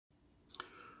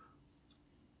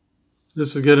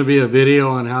This is going to be a video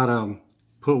on how to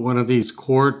put one of these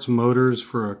quartz motors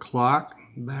for a clock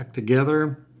back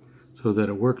together so that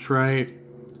it works right.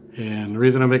 And the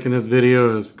reason I'm making this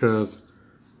video is because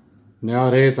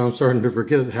nowadays I'm starting to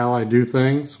forget how I do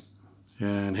things,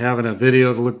 and having a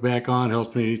video to look back on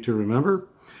helps me to remember.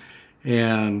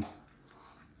 And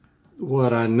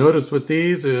what I noticed with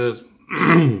these is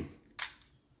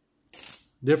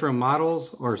different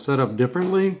models are set up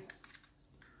differently.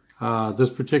 This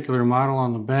particular model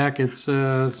on the back, it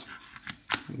says,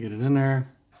 get it in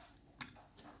there,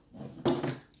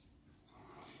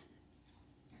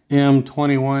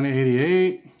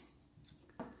 M2188,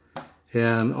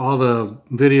 and all the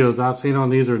videos I've seen on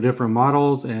these are different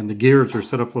models, and the gears are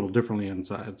set up a little differently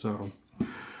inside. So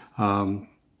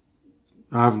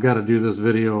I've got to do this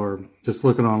video, or just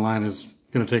looking online is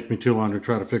going to take me too long to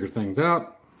try to figure things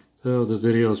out. So this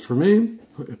video is for me.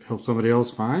 If it helps somebody else,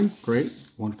 fine, great,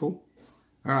 wonderful.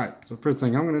 All right, so first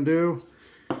thing I'm going to do,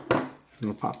 I'm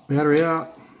going to pop the battery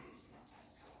out.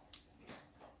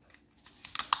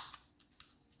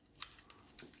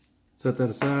 Set that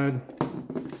aside.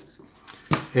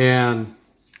 And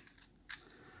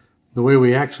the way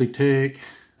we actually take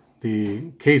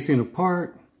the casing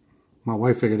apart, my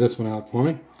wife figured this one out for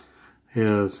me,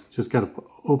 is just got to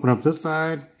open up this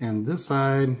side, and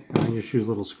then just use a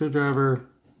little screwdriver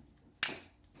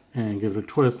and give it a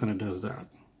twist, and it does that.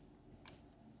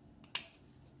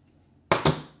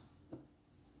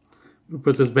 We'll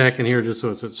put this back in here just so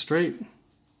it sits straight.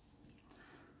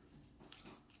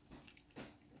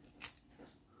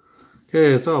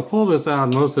 Okay, so I'll pull this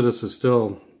out. Most of this is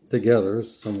still together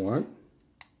somewhat.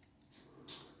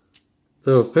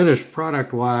 So finished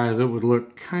product wise, it would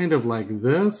look kind of like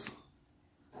this.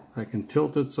 I can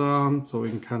tilt it some so we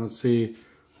can kind of see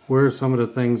where some of the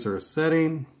things are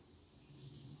setting.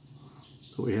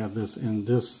 So we have this in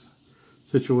this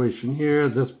situation here.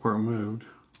 This part moved.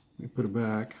 Let me put it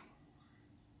back.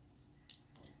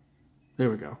 There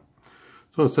we go.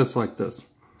 So it sits like this.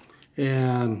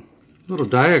 And a little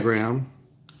diagram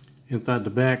inside the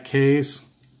back case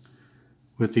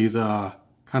with these kind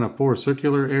of 4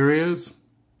 circular areas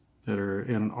that are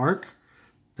in an arc.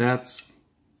 That's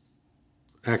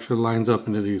actually lines up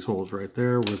into these holes right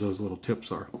there where those little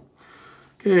tips are.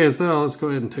 Okay, so let's go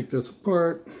ahead and take this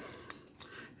apart.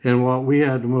 And what we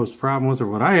had the most problem with, or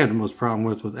what I had the most problem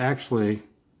with, was actually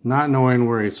not knowing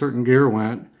where a certain gear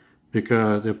went,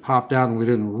 because it popped out and we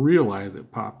didn't realize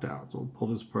it popped out. So we'll pull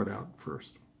this part out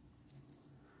first.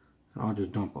 And I'll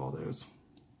just dump all those.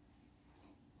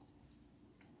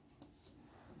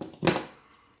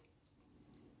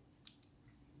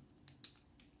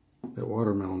 That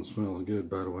watermelon smells good,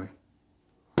 by the way.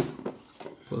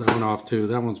 Pull that one off too.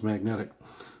 That one's magnetic.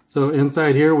 So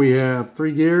inside here we have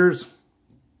 3 gears.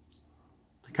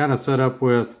 They're kind of set up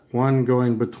with one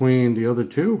going between the other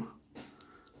 2.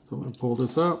 So I'm going to pull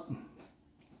this up.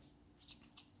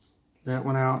 That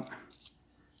one out.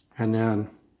 And then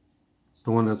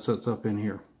the one that sets up in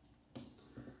here.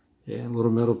 And a little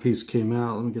metal piece came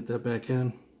out. Let me get that back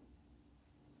in.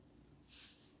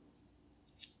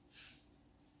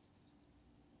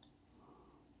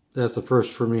 That's the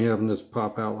first for me, having this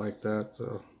pop out like that.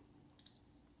 So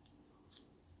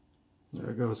there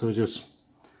it goes. So just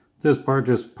this part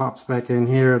just pops back in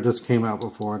here. This came out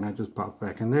before, and that just popped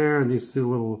back in there. And these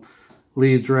 2 little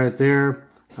leads right there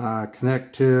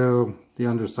connect to the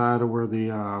underside of where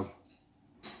the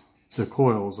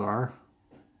coils are.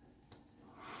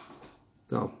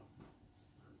 So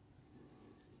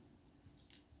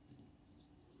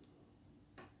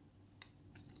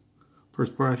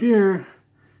first part here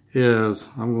is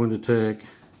I'm going to take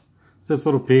this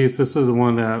little piece. This is the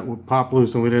one that would pop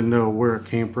loose and we didn't know where it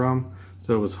came from,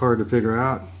 so it was hard to figure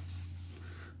out.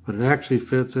 But it actually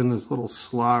fits in this little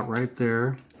slot right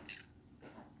there.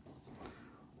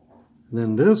 And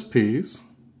then this piece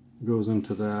goes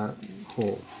into that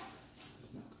hole.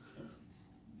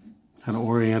 Kind of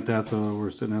orient that so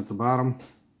we're sitting at the bottom.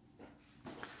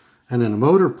 And then the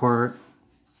motor part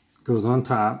goes on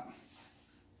top.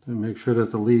 And make sure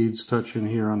that the leads touch in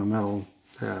here on the metal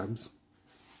tabs.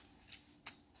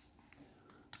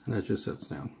 And that just sits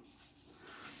down.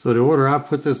 So the order I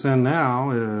put this in now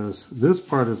is this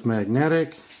part is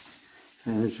magnetic,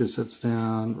 and it just sits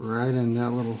down right in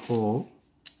that little hole.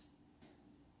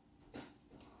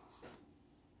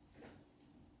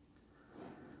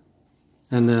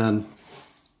 And then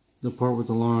the part with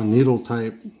the long needle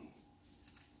type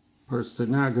part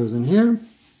sticking out goes in here.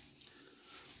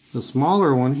 The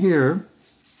smaller one here,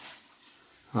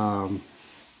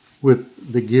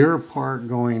 with the gear part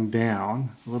going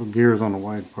down, the little gears on the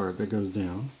wide part that goes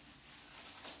down.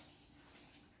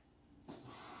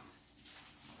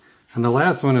 And the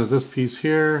last one is this piece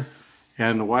here,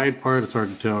 and the wide part, it's hard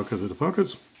to tell because of the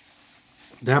focus.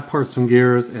 That part's some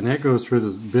gears, and that goes through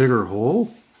this bigger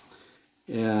hole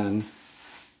and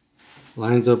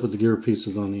lines up with the gear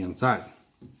pieces on the inside.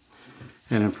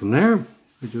 And then from there,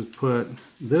 we just put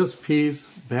this piece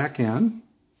back in.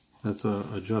 That's a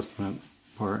adjustment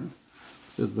part.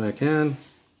 Put this back in.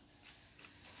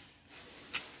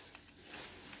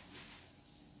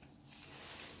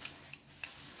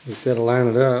 Just got to line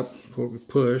it up before we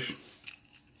push.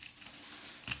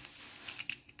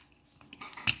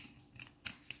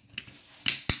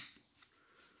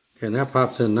 Okay, and that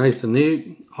pops in nice and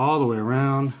neat all the way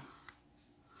around.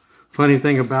 Funny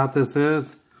thing about this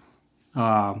is,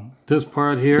 this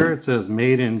part here, it says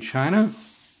made in China.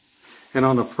 And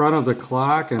on the front of the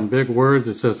clock, in big words,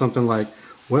 it says something like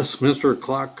Westminster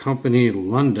Clock Company,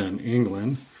 London,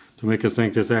 England, to make us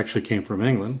think this actually came from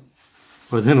England.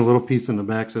 But then a little piece in the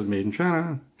back says made in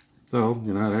China. So,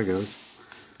 you know how that goes.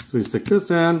 So we stick this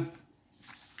in,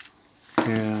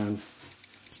 and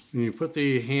when you put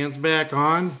the hands back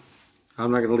on,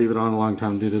 I'm not going to leave it on a long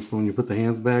time to do this, but when you put the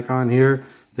hands back on here,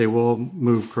 they will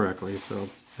move correctly. So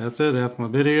that's it. That's my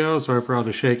video. Sorry for all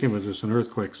the shaking, but there's an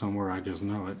earthquake somewhere. I just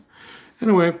know it.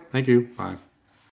 Anyway, thank you. Bye.